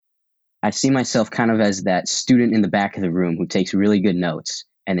I see myself kind of as that student in the back of the room who takes really good notes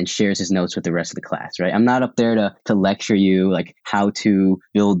and then shares his notes with the rest of the class, right? I'm not up there to lecture you like how to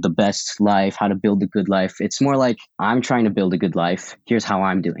build the best life, how to build a good life. It's more like I'm trying to build a good life. Here's how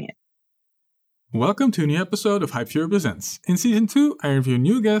I'm doing it. Welcome to a new episode of Hype Fury Presents. In Season 2, I interview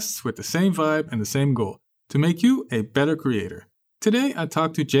new guests with the same vibe and the same goal, to make you a better creator. Today, I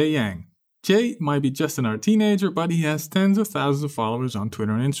talk to Jay Yang. Jay might be just another teenager, but he has tens of thousands of followers on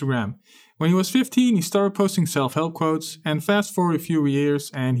Twitter and Instagram. When he was 15, he started posting self-help quotes, and fast forward a few years,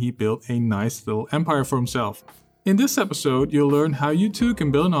 and he built a nice little empire for himself. In this episode, you'll learn how you too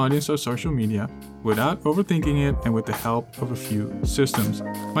can build an audience on social media without overthinking it and with the help of a few systems.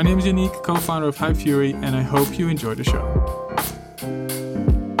 My name is Yannick, co-founder of Hype Fury, and I hope you enjoy the show.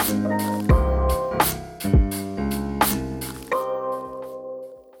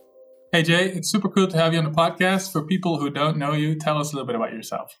 Hey Jay, it's super cool to have you on the podcast. For people who don't know you, tell us a little bit about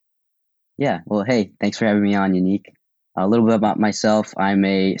yourself. Yeah, well, hey, thanks for having me on, Yannick. A little bit about myself. I'm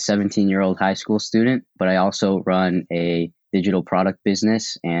a 17-year-old high school student, but I also run a digital product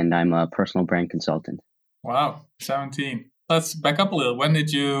business, and I'm a personal brand consultant. Wow, 17. Let's back up a little. When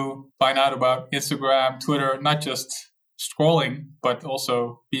did you find out about Instagram, Twitter, not just scrolling, but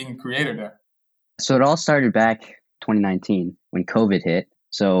also being a creator there? So it all started back 2019 when COVID hit.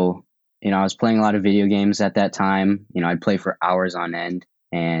 So, I was playing a lot of video games at that time. I'd play for hours on end.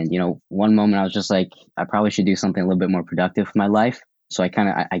 And, one moment I was just like, I probably should do something a little bit more productive with my life. So I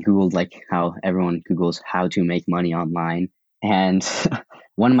Googled like how everyone Googles how to make money online. And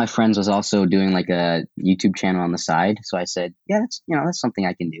one of my friends was also doing like a YouTube channel on the side. So I said, yeah, that's something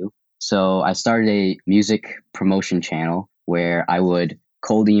I can do. So I started a music promotion channel where I would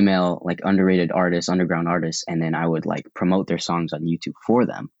cold email like underrated artists, underground artists, and then I would like promote their songs on YouTube for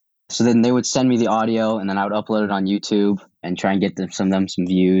them. So then they would send me the audio and then I would upload it on YouTube and try and get some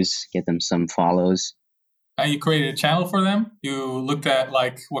views, get them some follows. You created a channel for them? You looked at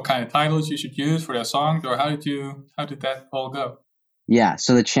like what kind of titles you should use for their songs, or how did that all go? Yeah,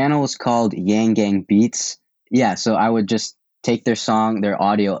 so the channel was called Yang Gang Beats. Yeah, so I would just take their song, their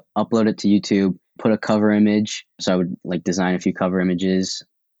audio, upload it to YouTube, put a cover image. So I would like design a few cover images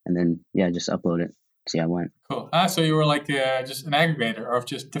and then, just upload it. See how it went. Cool. So you were like just an aggregator of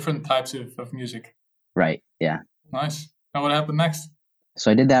just different types of music. Right. Yeah. Nice. And what happened next? So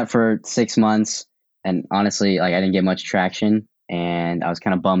I did that for 6 months, and honestly, like I didn't get much traction, and I was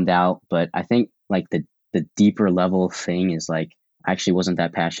kind of bummed out. But I think like the deeper level thing is like I actually wasn't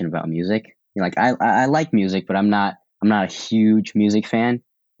that passionate about music. Like I like music, but I'm not a huge music fan,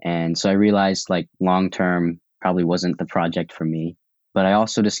 and so I realized like long term probably wasn't the project for me. But I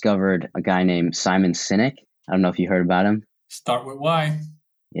also discovered a guy named Simon Sinek. I don't know if you heard about him. Start with why.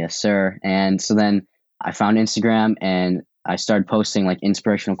 Yes, sir. And so then I found Instagram and I started posting like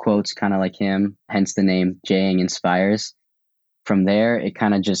inspirational quotes, kind of like him, hence the name Jay Yang Inspires. From there, it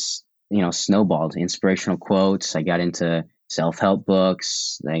kind of just, snowballed. Inspirational quotes. I got into self-help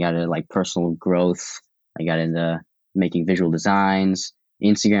books. I got into like personal growth. I got into making visual designs,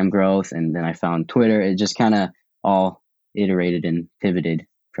 Instagram growth. And then I found Twitter. It just kind of all iterated and pivoted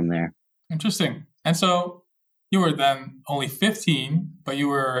from there. Interesting. And so you were then only 15, but you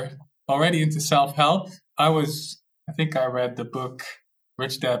were already into self-help. I think I read the book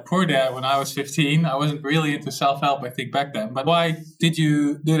Rich Dad, Poor Dad when I was 15. I wasn't really into self-help, I think, back then. But why did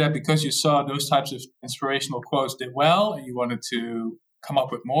you do that? Because you saw those types of inspirational quotes did well and you wanted to come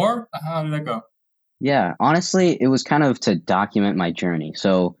up with more? How did that go? Yeah, honestly, it was kind of to document my journey.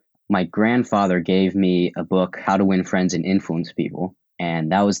 So my grandfather gave me a book, How to Win Friends and Influence People.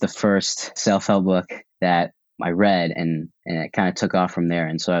 And that was the first self-help book that I read, and it kind of took off from there.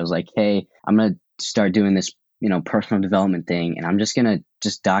 And so I was like, hey, I'm going to start doing this, personal development thing. And I'm just going to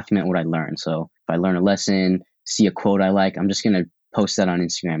just document what I learned. So if I learn a lesson, see a quote I like, I'm just going to post that on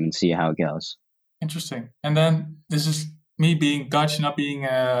Instagram and see how it goes. Interesting. And then this is me being Dutch, not being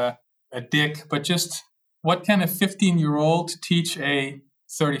a dick, but just what can a 15-year-old teach a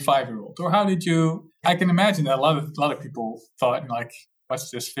 35-year-old? Or how did you? I can imagine that a lot of people thought like, what's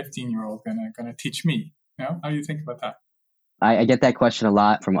this 15-year-old gonna teach me? How do you think about that? I get that question a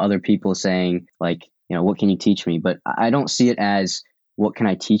lot from other people saying like, what can you teach me? But I don't see it as what can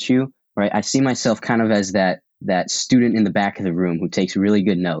I teach you, right? I see myself kind of as that student in the back of the room who takes really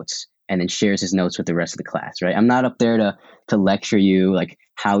good notes and then shares his notes with the rest of the class, right? I'm not up there to lecture you like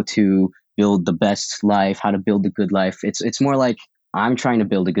how to build the best life, how to build a good life. It's more like I'm trying to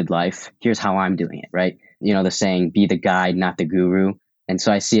build a good life. Here's how I'm doing it, right? The saying, be the guide, not the guru. And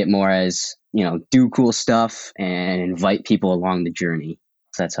so I see it more as, do cool stuff and invite people along the journey.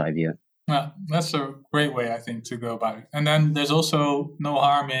 So that's how I view it. Well, that's a great way, I think, to go about it. And then there's also no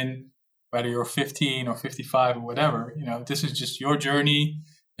harm in whether you're 15 or 55 or whatever. This is just your journey,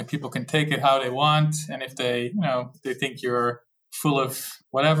 and people can take it how they want. And if they think you're full of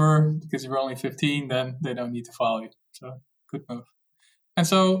whatever because you're only 15, then they don't need to follow you. So good move. And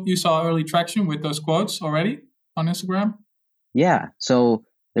so you saw early traction with those quotes already on Instagram? Yeah. So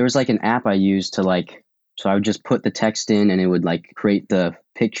there was like an app I used to so I would just put the text in and it would like create the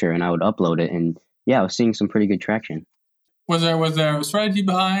picture and I would upload it. And yeah, I was seeing some pretty good traction. Was there a strategy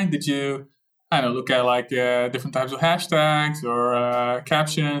behind? Did you, I don't know, look at like different types of hashtags or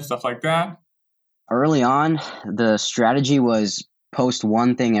captions, stuff like that? Early on, the strategy was post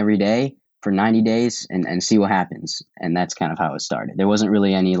one thing every day for 90 days and see what happens. And that's kind of how it started. There wasn't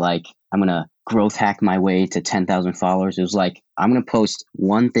really any like, I'm going to growth hack my way to 10,000 followers. It was like, I'm going to post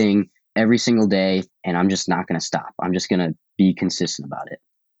one thing every single day and I'm just not going to stop. I'm just going to be consistent about it.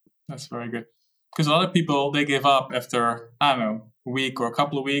 That's very good. Because a lot of people, they give up after, I don't know, a week or a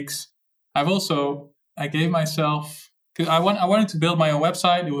couple of weeks. I gave myself, because I wanted to build my own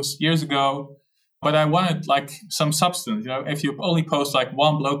website. It was years ago. But I wanted like some substance. If you only post like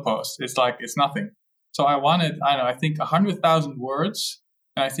one blog post, it's nothing. So I wanted, I don't know, I think 100,000 words,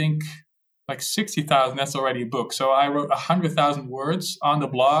 and I think like 60,000, that's already a book. So I wrote 100,000 words on the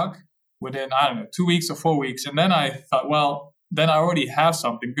blog within, I don't know, 2 weeks or 4 weeks. And then I thought, well, then I already have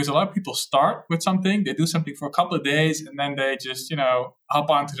something, because a lot of people start with something, they do something for a couple of days, and then they just, hop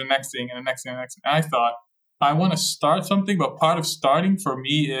on to the next thing and the next thing and the next thing. And I thought, I want to start something, but part of starting for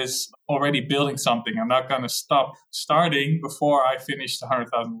me is already building something. I'm not going to stop starting before I finish the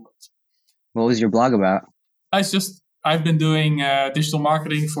 100,000 words. What was your blog about? I've been doing digital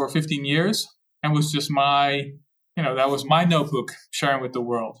marketing for 15 years, and was just that was my notebook sharing with the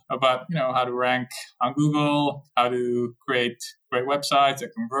world about, how to rank on Google, how to create great websites that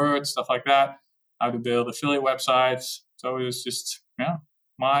convert, stuff like that, how to build affiliate websites. So it was just,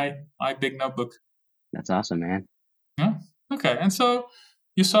 my big notebook. That's awesome, man. Yeah. Okay. And so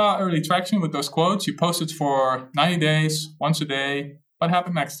you saw early traction with those quotes. You posted for 90 days, once a day. What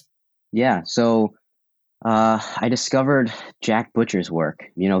happened next? Yeah. So I discovered Jack Butcher's work,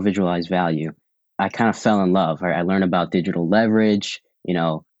 Visualize Value. I kind of fell in love. Right? I learned about digital leverage,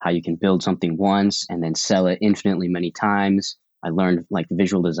 how you can build something once and then sell it infinitely many times. I learned like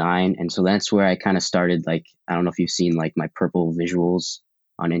visual design. And so that's where I kind of started, like, I don't know if you've seen like my purple visuals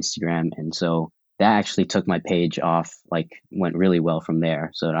on Instagram. And so that actually took my page off, like went really well from there.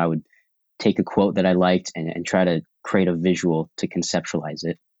 So I would take a quote that I liked and try to create a visual to conceptualize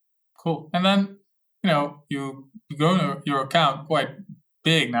it. Cool. And then, you grow your account quite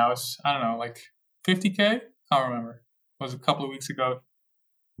big now. It's, I don't know, like 50K? I can't remember. It was a couple of weeks ago.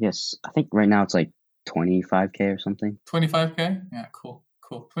 Yes. I think right now it's like 25K or something. 25K? Yeah, cool.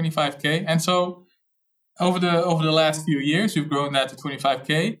 25K. And so over the last few years, you've grown that to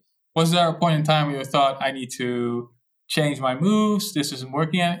 25K. Was there a point in time where you thought, I need to change my moves, this isn't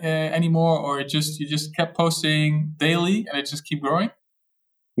working anymore, or you just kept posting daily and it just keep growing?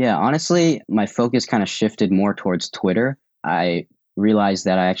 Yeah, honestly, my focus kind of shifted more towards Twitter. I realized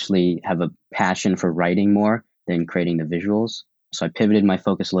that I actually have a passion for writing more than creating the visuals. So I pivoted my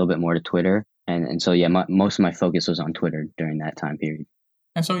focus a little bit more to Twitter. And so, yeah, most of my focus was on Twitter during that time period.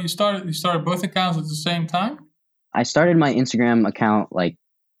 And so you started both accounts at the same time? I started my Instagram account like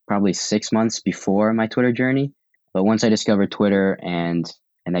probably 6 months before my Twitter journey. But once I discovered Twitter and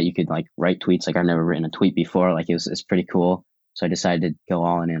that you could like write tweets, like I've never written a tweet before, like it's pretty cool. So I decided to go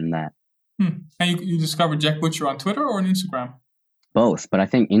all in that. And you discovered Jack Butcher on Twitter or on Instagram? Both, but I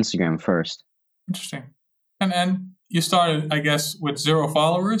think Instagram first. Interesting. And you started, I guess, with 0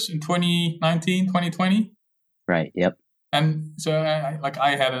 followers in 2019, 2020? Right, yep. And so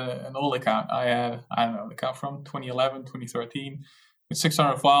I had an old account. I had, I don't know, an account from 2011, 2013 with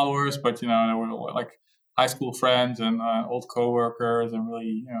 600 followers, but, there were like high school friends and old coworkers and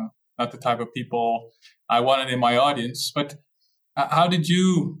really, not the type of people I wanted in my audience. But how did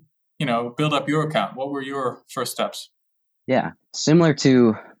you, build up your account? What were your first steps? Yeah, similar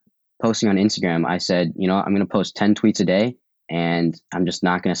to posting on Instagram, I said, I'm going to post 10 tweets a day and I'm just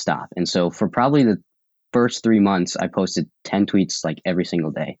not going to stop. And so for probably the first 3 months, I posted 10 tweets like every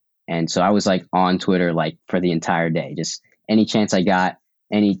single day. And so I was like on Twitter like for the entire day, just any chance I got,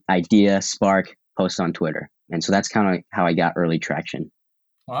 any idea, spark, post on Twitter. And so that's kind of how I got early traction.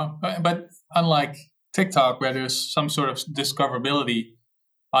 Wow. But unlike TikTok, where there's some sort of discoverability,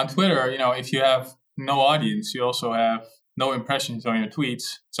 on Twitter, if you have no audience, you also have no impressions on your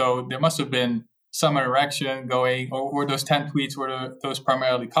tweets. So there must have been some interaction going, or were those 10 tweets, were those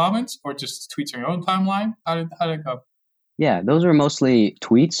primarily comments or just tweets on your own timeline? How did it go? Yeah, those were mostly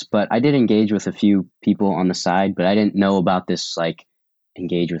tweets, but I did engage with a few people on the side, but I didn't know about this like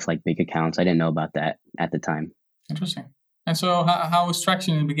engage with like big accounts. I didn't know about that at the time. Interesting. And so how was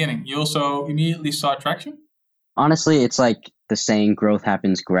traction in the beginning? You also immediately saw traction? Honestly, it's like the saying, growth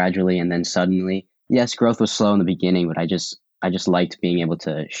happens gradually and then suddenly. Yes, growth was slow in the beginning, but I just liked being able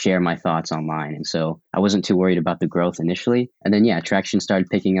to share my thoughts online. And so I wasn't too worried about the growth initially. And then, yeah, traction started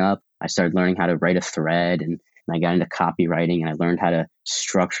picking up. I started learning how to write a thread, and I got into copywriting, and I learned how to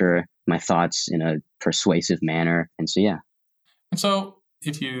structure my thoughts in a persuasive manner. And so, yeah. And so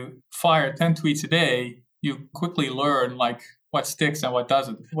if you fire 10 tweets a day, you quickly learn like what sticks and what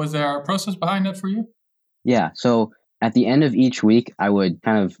doesn't. Was there a process behind that for you? Yeah. So at the end of each week, I would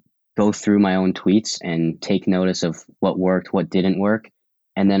kind of go through my own tweets and take notice of what worked, what didn't work.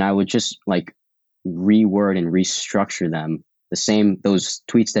 And then I would just like reword and restructure them those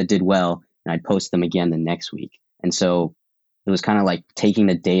tweets that did well, and I'd post them again the next week. And so it was kind of like taking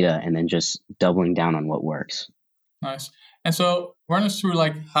the data and then just doubling down on what works. Nice. And so run us through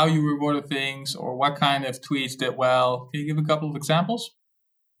like how you rewarded things or what kind of tweets did well. Can you give a couple of examples?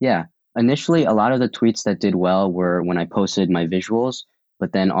 Yeah. Initially, a lot of the tweets that did well were when I posted my visuals,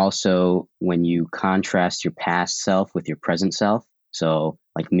 but then also when you contrast your past self with your present self. So,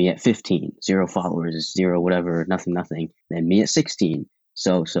 like me at 15, 0 followers, 0 whatever, nothing, nothing. Then me at 16,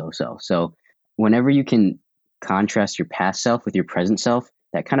 so. So, whenever you can contrast your past self with your present self,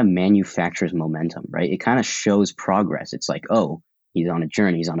 that kind of manufactures momentum, right? It kind of shows progress. It's like, oh, he's on a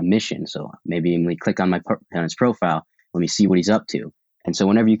journey, he's on a mission. So maybe when we click on on his profile, let me see what he's up to. And so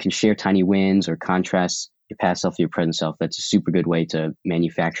whenever you can share tiny wins or contrast your past self to your present self, that's a super good way to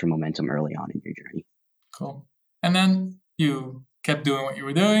manufacture momentum early on in your journey. Cool. And then you kept doing what you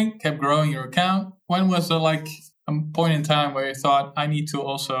were doing, kept growing your account. When was there like a point in time where you thought, I need to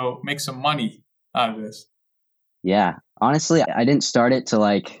also make some money out of this? Yeah. Honestly, I didn't start it to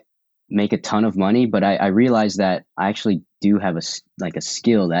like make a ton of money, but I realized that I actually do have a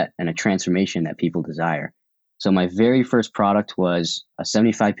skill that and a transformation that people desire. So my very first product was a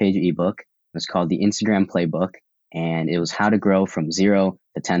 75-page ebook. It was called the Instagram Playbook, and it was how to grow from 0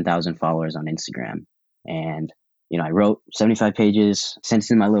 to 10,000 followers on Instagram. And I wrote 75 pages, sent it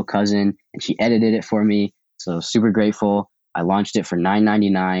to my little cousin, and she edited it for me. So super grateful. I launched it for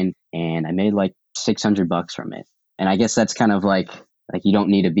 $9.99, and I made like $600 from it. And I guess that's kind of like you don't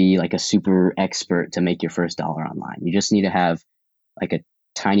need to be like a super expert to make your first dollar online. You just need to have like a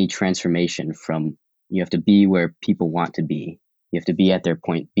tiny transformation from, you have to be where people want to be. You have to be at their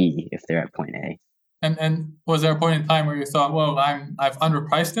point B if they're at point A. And was there a point in time where you thought, "Whoa, I've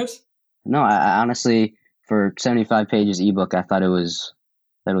underpriced this"? No, I honestly, for 75 pages ebook, I thought it was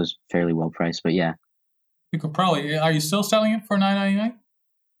fairly well priced. But yeah, You could probably. Are you still selling it for $9.99?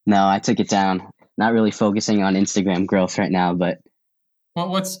 no, I took it down. Not really focusing on Instagram growth right now, but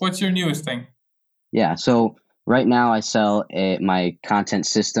What's your newest thing? yeah. So right now I sell my content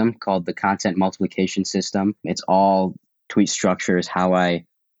system called the Content Multiplication System. It's all tweet structures, how I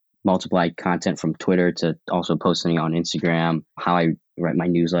multiply content from Twitter to also posting on Instagram, how I write my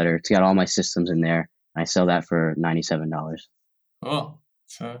newsletter. It's got all my systems in there. I sell that for $97. Cool.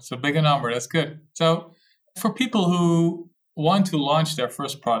 So it's a bigger number. That's good. So for people who want to launch their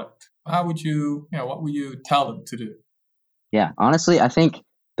first product, how would what would you tell them to do? Yeah, honestly, I think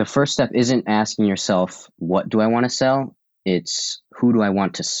the first step isn't asking yourself, what do I want to sell? It's who do I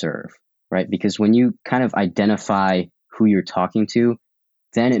want to serve, right? Because when you kind of identify who you're talking to,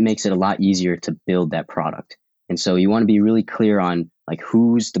 then it makes it a lot easier to build that product. And so you want to be really clear on like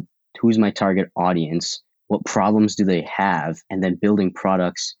who's my target audience, what problems do they have, and then building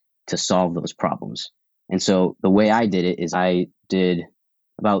products to solve those problems. And so the way I did it is I did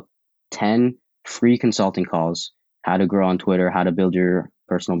about 10 free consulting calls, how to grow on Twitter, how to build your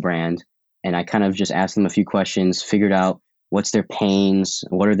personal brand. And I kind of just asked them a few questions, figured out what's their pains,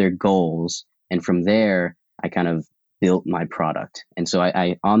 what are their goals. And from there, I kind of built my product. And so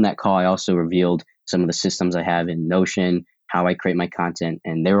I on that call, I also revealed some of the systems I have in Notion, how I create my content,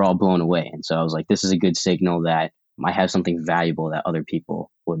 and they were all blown away. And so I was like, this is a good signal that I have something valuable that other people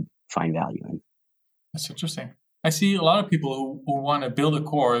would find value in. That's interesting. I see a lot of people who want to build a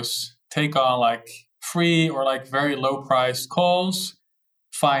course take on like free or like very low priced calls,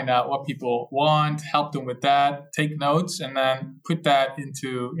 find out what people want, help them with that, take notes, and then put that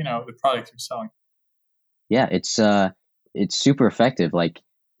into, the product you're selling. Yeah, it's super effective. Like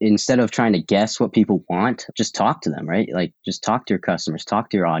instead of trying to guess what people want, just talk to them, right? Like just talk to your customers, talk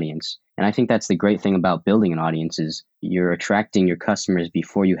to your audience. And I think that's the great thing about building an audience is you're attracting your customers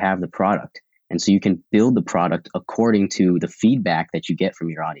before you have the product. And so you can build the product according to the feedback that you get from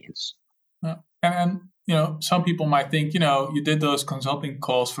your audience. Yeah. And some people might think, you did those consulting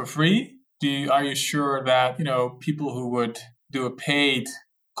calls for free. Are you sure that, people who would do a paid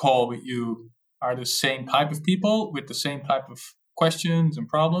call with you are the same type of people with the same type of questions and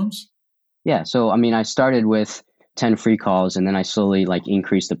problems? Yeah. So, I mean, I started with 10 free calls and then I slowly like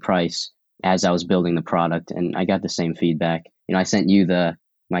increased the price as I was building the product and I got the same feedback. I sent you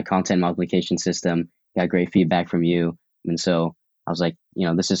my content multiplication system, got great feedback from you. And so I was like,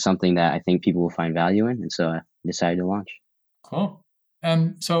 this is something that I think people will find value in. And so I decided to launch. Cool.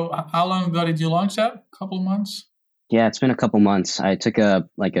 And so how long ago did you launch that? A couple of months? Yeah, it's been a couple months. I took a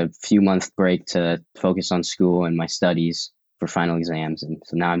few month break to focus on school and my studies for final exams. And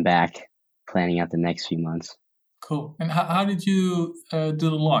so now I'm back planning out the next few months. Cool. And how did you do the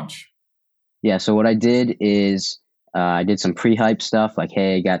launch? Yeah, so what I did is I did some pre-hype stuff like,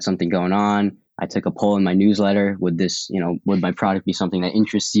 hey, I got something going on. I took a poll in my newsletter. Would my product be something that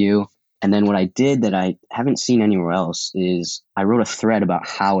interests you? And then what I did that I haven't seen anywhere else is I wrote a thread about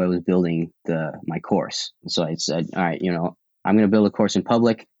how I was building my course. So I said, all right, I'm going to build a course in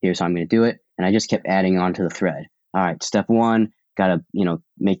public. Here's how I'm going to do it. And I just kept adding on to the thread. All right, step 1, got to,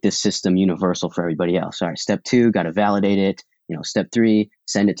 make this system universal for everybody else. All right, step 2, got to validate it. Step 3,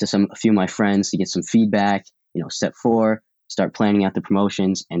 send it to a few of my friends to get some feedback. Step 4, start planning out the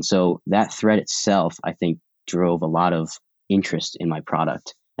promotions. And so that thread itself, I think, drove a lot of interest in my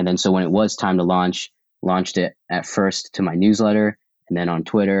product. And then so when it was time to launched it at first to my newsletter and then on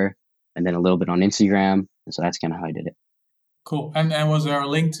Twitter and then a little bit on Instagram. And so that's kind of how I did it. Cool. And was there a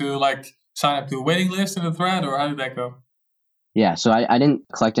link to like sign up to a waiting list in the thread or how did that go? Yeah, so I didn't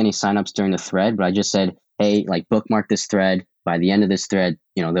collect any signups during the thread, but I just said, hey, like bookmark this thread. By the end of this thread,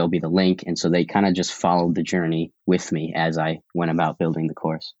 there'll be the link. And so they kind of just followed the journey with me as I went about building the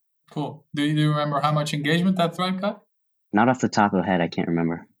course. Cool. Do you remember how much engagement that thread got? Not off the top of the head, I can't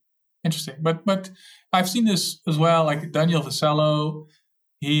remember. Interesting. But I've seen this as well, like Daniel Vasello,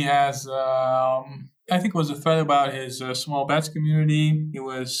 he has, I think it was a thread about his small bets community. He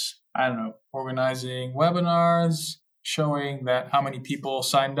was, organizing webinars, showing that how many people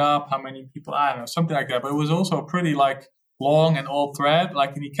signed up, how many people, something like that. But it was also a pretty like long and old thread,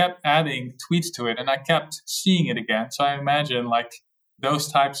 and he kept adding tweets to it and I kept seeing it again. So I imagine like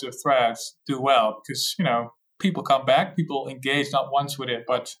those types of threads do well because, people come back, people engage not once with it,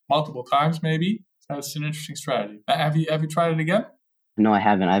 but multiple times maybe. So it's an interesting strategy. Have you tried it again? No, I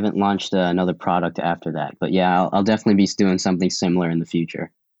haven't. I haven't launched another product after that. But yeah, I'll definitely be doing something similar in the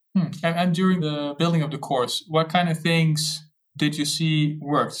future. And during the building of the course, what kind of things did you see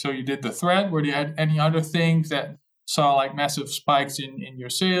worked? So you did the thread. Were there any other things that saw like massive spikes in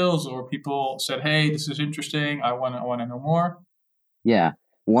your sales or people said, hey, this is interesting. I want to know more? Yeah.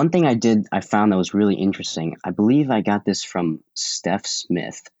 One thing I found that was really interesting, I believe I got this from Steph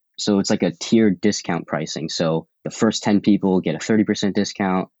Smith. So it's like a tiered discount pricing. So the first 10 people get a 30%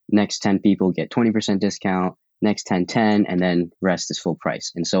 discount, next 10 people get 20% discount, next 10, and then rest is full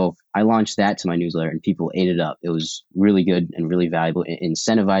price. And so I launched that to my newsletter and people ate it up. It was really good and really valuable. It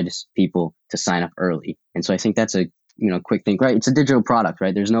incentivized people to sign up early. And so I think that's a quick thing, right? It's a digital product,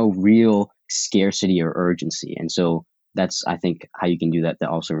 right? There's no real scarcity or urgency. And so that's, I think, how you can do that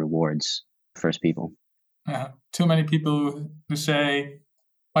also rewards first people. Too many people who say,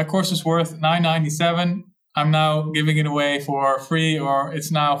 my course is worth $9.97. I'm now giving it away for free, or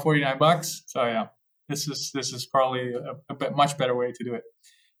it's now $49. So yeah, this is probably a much better way to do it.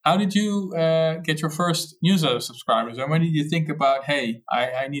 How did you get your first newsletter subscribers? And when did you think about, hey,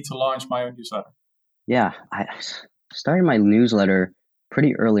 I need to launch my own newsletter? Yeah, I started my newsletter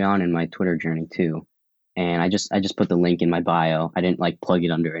pretty early on in my Twitter journey too. And I just put the link in my bio. I didn't plug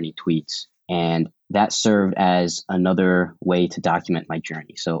it under any tweets. And that served as another way to document my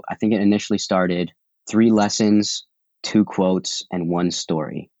journey. So I think it initially started 3 lessons, 2 quotes, and 1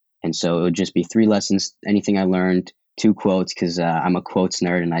 story. And so it would just be 3 lessons, anything I learned, 2 quotes, because I'm a quotes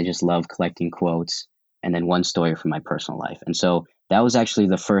nerd and I just love collecting quotes, and then 1 story from my personal life. And so that was actually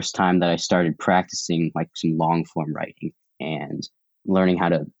the first time that I started practicing some long form writing and learning how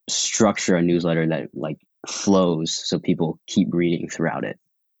to structure a newsletter that flows so people keep reading throughout it.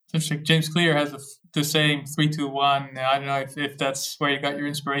 Interesting. James Clear has the same 3-2-1. I don't know if that's where you got your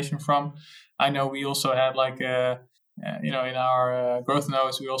inspiration from. I know we also have in our growth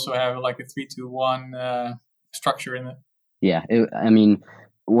notes, we also have a 3-2-1 structure in it. Yeah.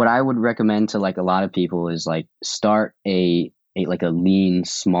 What I would recommend to a lot of people is start a lean,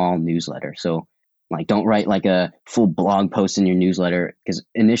 small newsletter. So don't write a full blog post in your newsletter, because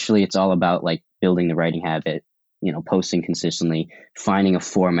initially it's all about building the writing habit, posting consistently, finding a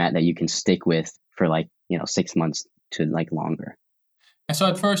format that you can stick with for 6 months to longer. And so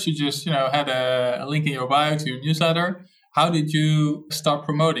at first you just, had a link in your bio to your newsletter. How did you start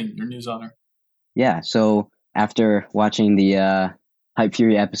promoting your newsletter? Yeah. So After watching the Hype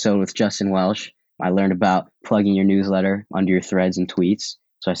Fury episode with Justin Welsh, I learned about plugging your newsletter under your threads and tweets.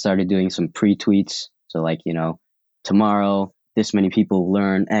 So I started doing some pre-tweets. So like, tomorrow, this many people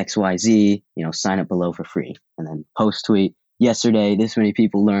learn XYZ, sign up below for free. And then post-tweet, yesterday, this many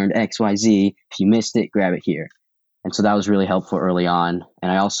people learned XYZ. If you missed it, grab it here. And so that was really helpful early on.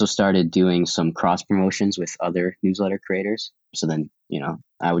 And I also started doing some cross promotions with other newsletter creators. So then,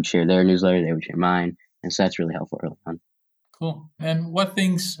 I would share their newsletter, they would share mine. And so that's really helpful early on. Cool. And what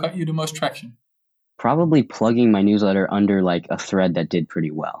things got you the most traction? Probably plugging my newsletter under like a thread that did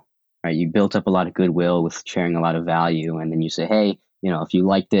pretty well, right? You built up a lot of goodwill with sharing a lot of value. And then you say, hey, if you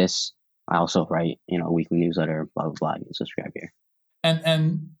like this, I also write, a weekly newsletter, blah, blah, blah. You can subscribe here.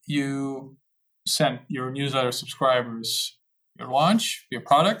 And you sent your newsletter subscribers your launch, your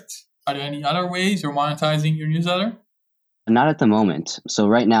product. Are there any other ways you're monetizing your newsletter? Not at the moment. So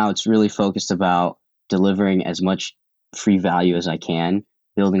right now it's really focused about delivering as much free value as I can,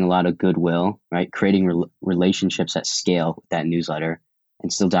 building a lot of goodwill, right? Creating relationships at scale with that newsletter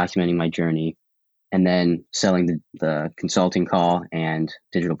and still documenting my journey, and then selling the consulting call and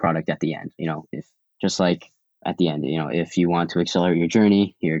digital product at the end. If just like at the end, if you want to accelerate your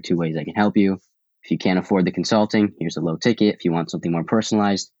journey, here are 2 ways I can help you. If you can't afford the consulting, here's a low ticket. If you want something more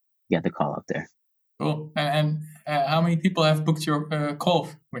personalized, you got the call out there. Cool. And how many people have booked your call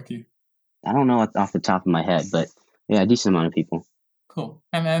with you? I don't know off the top of my head, but yeah, a decent amount of people. Cool.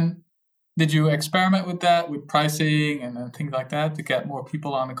 And then did you experiment with that, with pricing and things like that to get more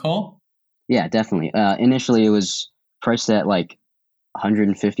people on the call? Yeah, definitely. Initially, it was priced at like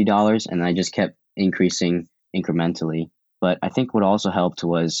 $150, and I just kept increasing incrementally. But I think what also helped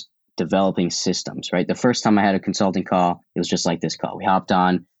was developing systems, right? The first time I had a consulting call, it was just like this call. We hopped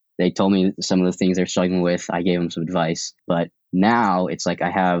on. They told me some of the things they're struggling with. I gave them some advice. But now it's like I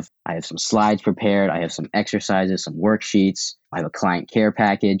have some slides prepared. I have some exercises, some worksheets. I have a client care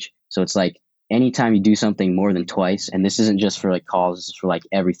package. So it's like anytime you do something more than twice, and this isn't just for like calls, this is for like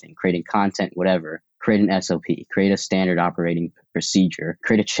everything, creating content, whatever, create an SOP, create a standard operating procedure,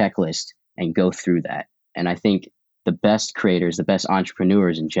 create a checklist, and go through that. And I think the best creators, the best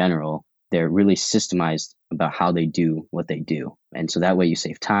entrepreneurs in general, they're really systemized about how they do what they do. And so that way you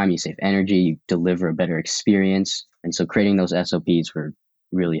save time, you save energy, you deliver a better experience. And so creating those SOPs were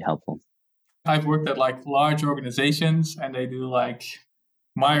really helpful. I've worked at like large organizations and they do like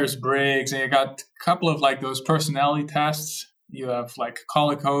Myers-Briggs, and you got a couple of like those personality tests. You have like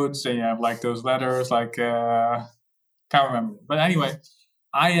color codes and you have like those letters, like, can't remember. But anyway,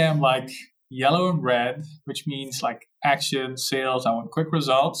 I am like yellow and red, which means like action, sales, I want quick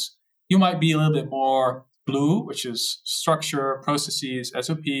results. You might be a little bit more blue, which is structure, processes,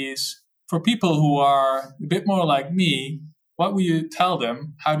 SOPs. For people who are a bit more like me, what will you tell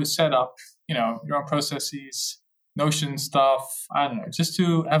them how to set up, your own processes, Notion stuff, I don't know, just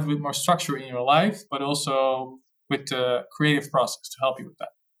to have a bit more structure in your life, but also with the creative process to help you with that?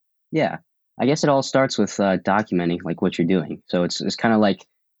 Yeah, I guess it all starts with documenting like what you're doing. So it's kind of like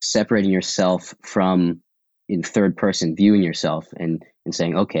separating yourself from in third person, viewing yourself and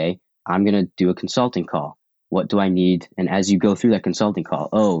saying, okay, I'm going to do a consulting call. What do I need? And as you go through that consulting call,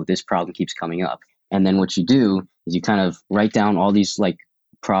 oh, this problem keeps coming up. And then what you do is you kind of write down all these like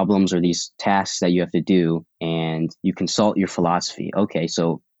problems or these tasks that you have to do, and you consult your philosophy. Okay,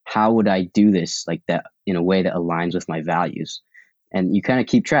 so how would I do this like that in a way that aligns with my values? And you kind of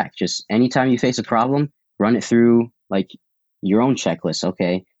keep track. Just anytime you face a problem, run it through like your own checklist.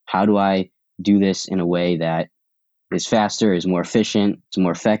 Okay, how do I do this in a way that is faster, is more efficient, is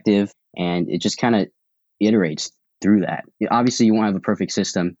more effective? And it just kind of iterates through that. Obviously, you won't have a perfect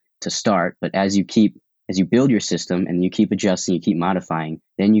system to start, but as you build your system and you keep adjusting, you keep modifying,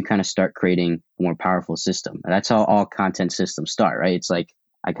 then you kind of start creating a more powerful system. And that's how all content systems start, right? It's like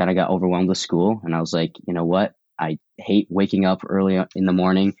I kind of got overwhelmed with school and I was like, you know what? I hate waking up early in the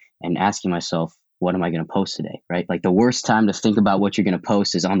morning and asking myself, what am I going to post today, right? Like the worst time to think about what you're going to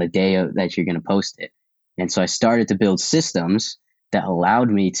post is on the day that you're going to post it. And so I started to build systems that allowed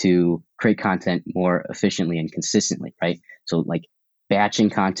me to create content more efficiently and consistently, right? So like batching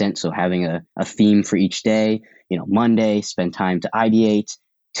content, so having a theme for each day. Monday, spend time to ideate.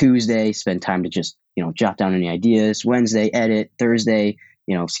 Tuesday, spend time to just, jot down any ideas. Wednesday, edit. Thursday,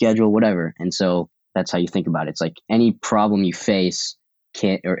 schedule, whatever. And so that's how you think about it. It's like any problem you face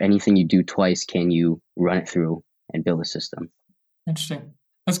or anything you do twice, can you run it through and build a system? Interesting.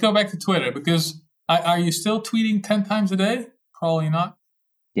 Let's go back to Twitter, because are you still tweeting 10 times a day? Probably not.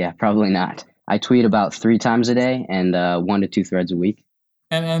 Yeah, probably not. I tweet about 3 times a day and 1 to 2 threads a week.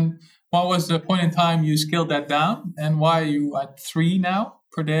 And what was the point in time you scaled that down? And why are you at 3 now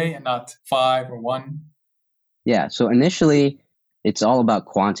per day and not 5 or 1? Yeah. So initially, it's all about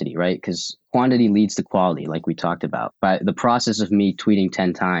quantity, right? Because quantity leads to quality, like we talked about. But the process of me tweeting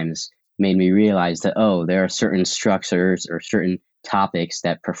 10 times made me realize that, oh, there are certain structures or certain topics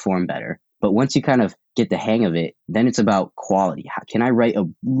that perform better. But once you kind of get the hang of it, then it's about quality. How can I write a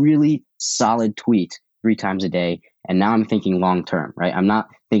really solid tweet 3 times a day? And now I'm thinking long term, right? I'm not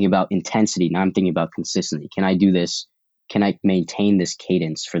thinking about intensity. Now I'm thinking about consistency. Can I do this? Can I maintain this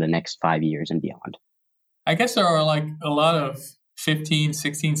cadence for the next 5 years and beyond? I guess there are like a lot of 15,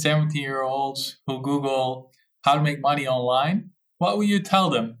 16, 17-year-olds who Google how to make money online. What would you tell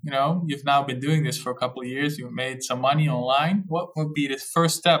them? You know, you've now been doing this for a couple of years. You've made some money online. What would be the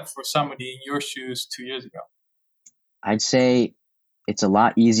first step for somebody in your shoes 2 years ago? I'd say it's a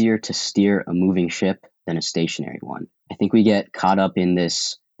lot easier to steer a moving ship than a stationary one. I think we get caught up in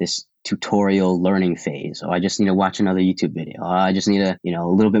this tutorial learning phase. Oh, I just need to watch another YouTube video. Oh, I just need a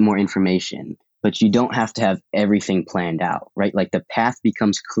little bit more information. But you don't have to have everything planned out, right? Like the path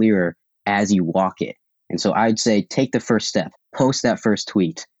becomes clearer as you walk it. And so I'd say take the first step, post that first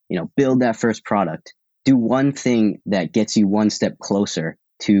tweet, build that first product, do one thing that gets you one step closer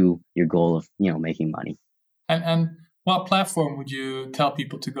to your goal of, making money. And what platform would you tell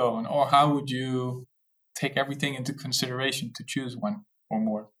people to go on, or how would you take everything into consideration to choose one or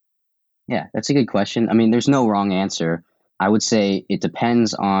more? Yeah, that's a good question. I mean, there's no wrong answer. I would say it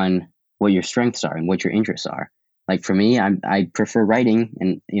depends on what your strengths are and what your interests are. Like for me, I prefer writing,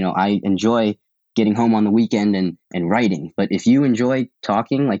 and I enjoy getting home on the weekend and writing. But if you enjoy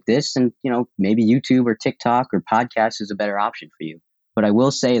talking like this, and maybe YouTube or TikTok or podcast is a better option for you. But I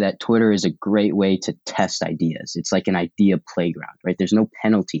will say that Twitter is a great way to test ideas. It's like an idea playground, right? There's no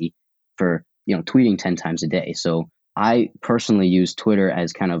penalty for tweeting 10 times a day. So I personally use Twitter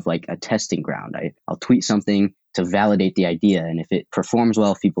as kind of like a testing ground. I'll tweet something to validate the idea. And if it performs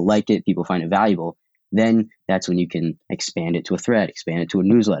well, if people like it, people find it valuable, then that's when you can expand it to a thread, expand it to a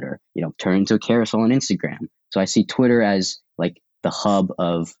newsletter, turn into a carousel on Instagram. So I see Twitter as like the hub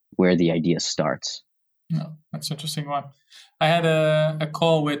of where the idea starts. No, that's an interesting one. I had a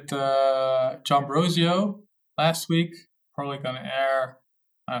call with John Brosio last week, probably going to air,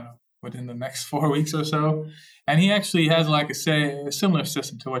 I don't know, within the next 4 weeks or so. And he actually has like a similar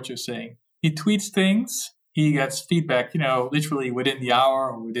system to what you're saying. He tweets things, he gets feedback, literally within the hour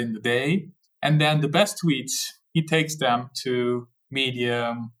or within the day. And then the best tweets, he takes them to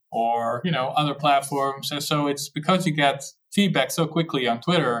Medium or, other platforms. And so it's because you get feedback so quickly on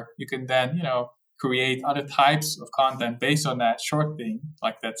Twitter, you can then, create other types of content based on that short thing,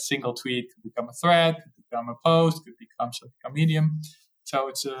 like that single tweet could become a thread, could become a post, could become something on Medium. So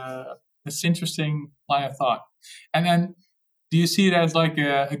it's interesting line of thought. And then, do you see it as like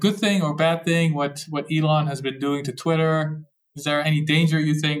a good thing or bad thing? What Elon has been doing to Twitter? Is there any danger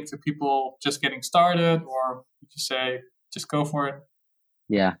you think to people just getting started, or would you say just go for it?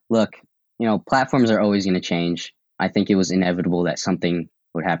 Yeah, look, platforms are always going to change. I think it was inevitable that something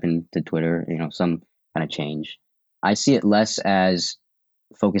would happen to Twitter, some kind of change. I see it less as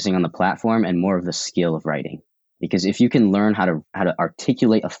focusing on the platform and more of the skill of writing. Because if you can learn how to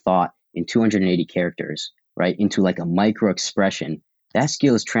articulate a thought in 280 characters, right, into like a micro expression, that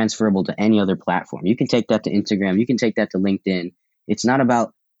skill is transferable to any other platform. You can take that to Instagram, you can take that to LinkedIn. It's not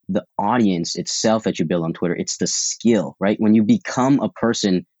about the audience itself that you build on Twitter, it's the skill, right? When you become a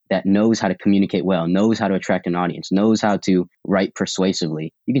person that knows how to communicate well, knows how to attract an audience, knows how to write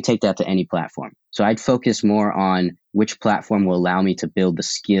persuasively, you can take that to any platform. So I'd focus more on which platform will allow me to build the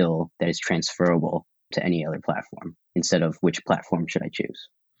skill that is transferable to any other platform instead of which platform should I choose.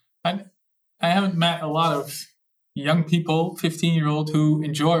 I haven't met a lot of young people, 15-year-olds, who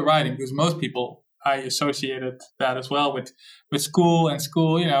enjoy writing, because most people, I associated that as well with school, and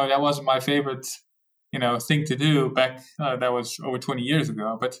school, that wasn't my favorite thing to do back, that was over 20 years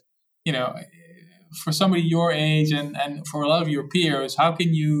ago. But, for somebody your age and for a lot of your peers, how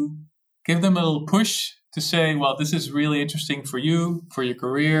can you give them a little push to say, well, this is really interesting for you, for your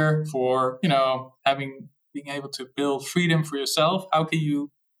career, for, being able to build freedom for yourself? How can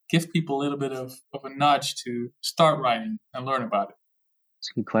you give people a little bit of a nudge to start writing and learn about it?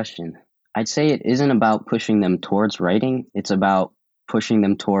 That's a good question. I'd say it isn't about pushing them towards writing. It's about pushing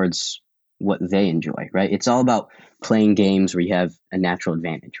them towards what they enjoy, right? It's all about playing games where you have a natural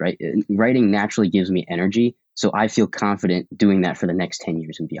advantage, right? Writing naturally gives me energy. So I feel confident doing that for the next 10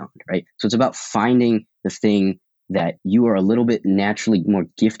 years and beyond, right? So it's about finding the thing that you are a little bit naturally more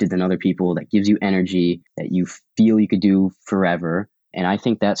gifted than other people, that gives you energy, that you feel you could do forever. And I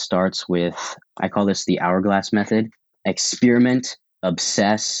think that starts with, I call this the hourglass method: experiment,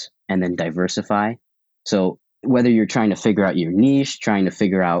 obsess, and then diversify. So whether you're trying to figure out your niche, trying to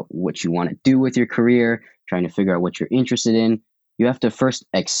figure out what you want to do with your career, trying to figure out what you're interested in, you have to first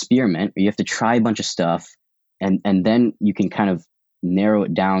experiment, or you have to try a bunch of stuff, and then you can kind of narrow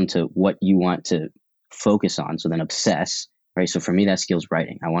it down to what you want to focus on. So then obsess, right? So for me, that skill's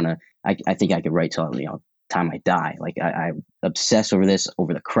writing. I think I could write till, time I die. Like I obsess over this,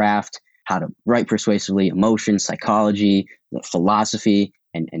 over the craft, how to write persuasively, emotion, psychology, philosophy,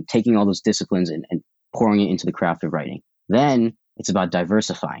 and taking all those disciplines and pouring it into the craft of writing. Then it's about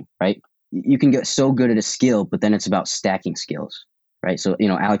diversifying, right? You can get so good at a skill, but then it's about stacking skills, right? So,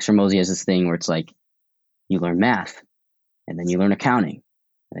 Alex Hormozi has this thing where it's like, you learn math, and then you learn accounting,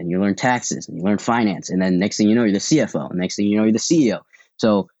 and then you learn taxes, and you learn finance, and then next thing you know, you're the CFO, and next thing you know, you're the CEO.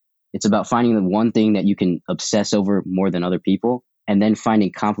 So it's about finding the one thing that you can obsess over more than other people, and then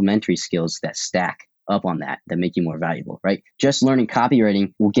finding complementary skills that stack up on that make you more valuable, right? Just learning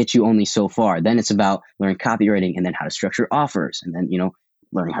copywriting will get you only so far. Then it's about learning copywriting and then how to structure offers, and then,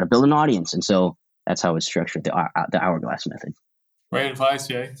 learning how to build an audience. And so that's how it's structured, the hourglass method. Great advice,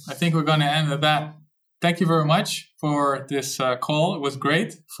 Jay. I think we're going to end at that. Thank you very much for this call. It was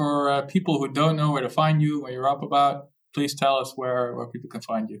great. For people who don't know where to find you, what you're up about, please tell us where people can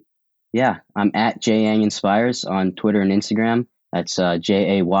find you. Yeah, I'm at Jayang Inspires on Twitter and Instagram. That's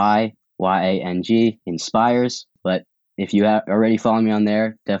JAYYANG Inspires. But if you already follow me on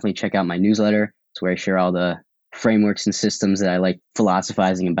there, definitely check out my newsletter. It's where I share all the frameworks and systems that I like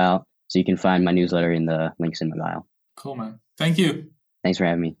philosophizing about. So you can find my newsletter in the links in my bio. Cool, man. Thank you. Thanks for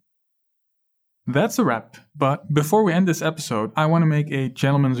having me. That's a wrap. But before we end this episode, I want to make a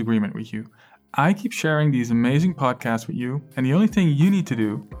gentleman's agreement with you. I keep sharing these amazing podcasts with you, and the only thing you need to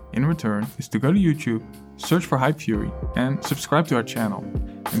do in return is to go to YouTube, search for Hype Fury, and subscribe to our channel.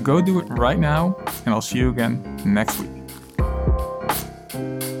 And go do it right now, and I'll see you again next week.